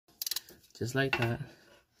just like that.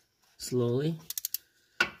 Slowly,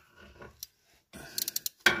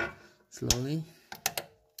 slowly,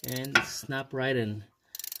 and snap right in.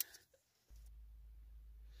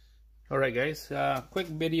 Alright guys, quick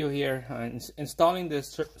video here installing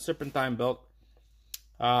this Serpentine belt.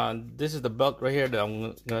 This is the belt right here that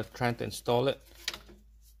I'm gonna try to install it.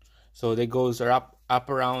 So it goes up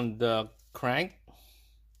around the crank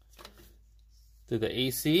to the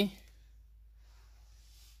AC,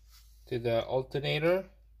 to the alternator,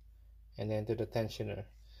 and then to the tensioner.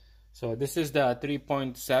 So this is the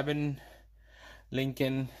 3.7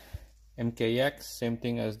 Lincoln MKX, same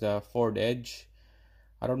thing as the FordEdge.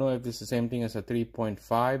 I don't know if this is the same thing as a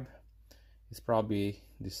 3.5. It's probably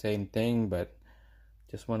the same thing, but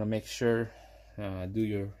just want to make sure, do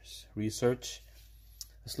your research.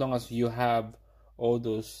 As long as you have all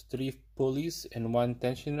those 3 pulleys and 1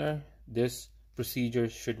 tensioner, this procedure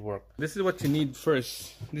should work. This is what you need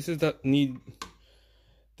first. This is the need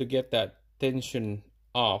to get that tension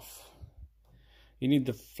off. You need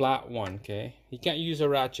the flat one, okay? You can't use a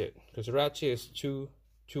ratchet because the ratchet is too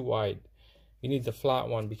wide. You need the flat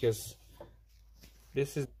one because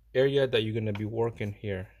this is the area that you're gonna be working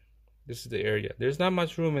here. This is the area. There's not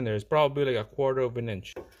much room in there. It's probably like a 1/4 of an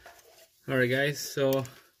inch. Alright guys, so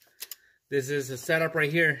this is a setup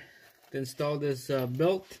right here to install this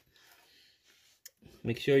belt.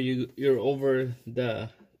 Make sure you're over the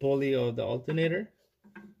pulley of the alternator.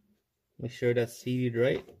 Make sure that's seated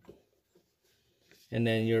right. And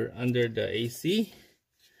then you're under the AC.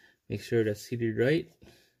 Make sure that's seated right.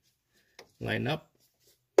 Line up.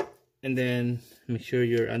 And then make sure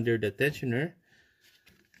you're under the tensioner.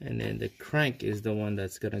 And then the crank is the one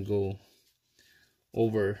that's gonna go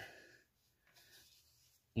over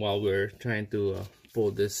while we're trying to pull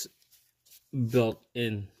this belt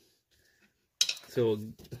in. So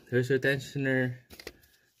there's your tensioner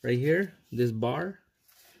right here, this bar.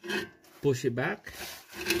 Push it back,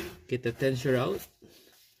 get the tensioner out,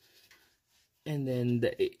 and then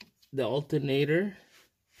the alternator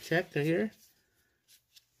check right here.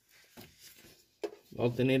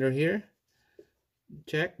 Alternator here,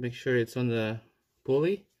 check, make sure it's on the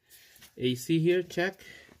pulley. AC here, check.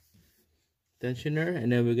 Tensioner,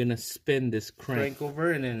 and then we're gonna spin this crank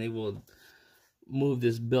over, and then it will move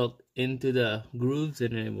this belt into the grooves,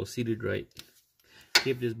 and then it will seat it right.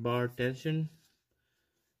 Keep this bar tension,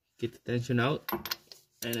 get the tension out,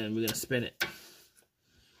 and then we're gonna spin it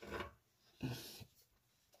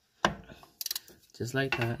just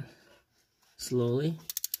like that. Slowly,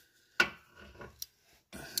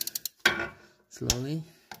 slowly,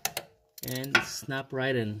 and snap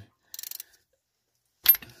right in.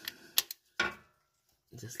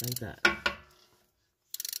 Just like that.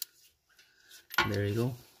 There you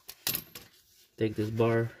go. Take this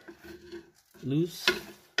bar loose,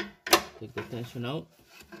 take the tension out,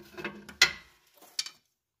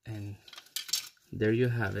 and there you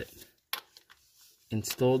have it.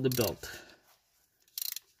 Install the belt.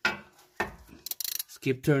 Just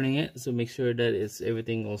keep turning it, so make sure that it's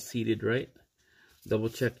everything all seated right. Double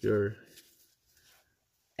check your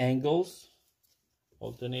angles.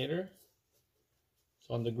 Alternator, it's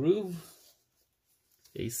on the groove.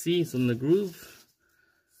 AC is on the groove.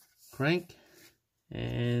 Crank,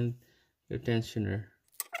 and your tensioner.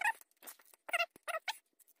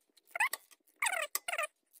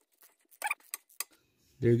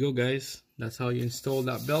 There you go guys, that's how you install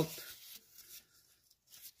that belt.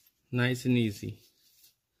 Nice and easy.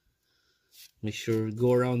 Make sure you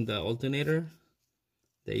go around the alternator,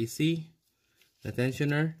 the AC, the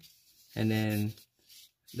tensioner, and then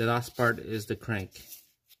the last part is the crank.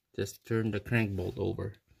 Just turn the crank bolt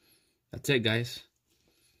over. That's it guys.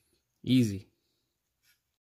 Easy.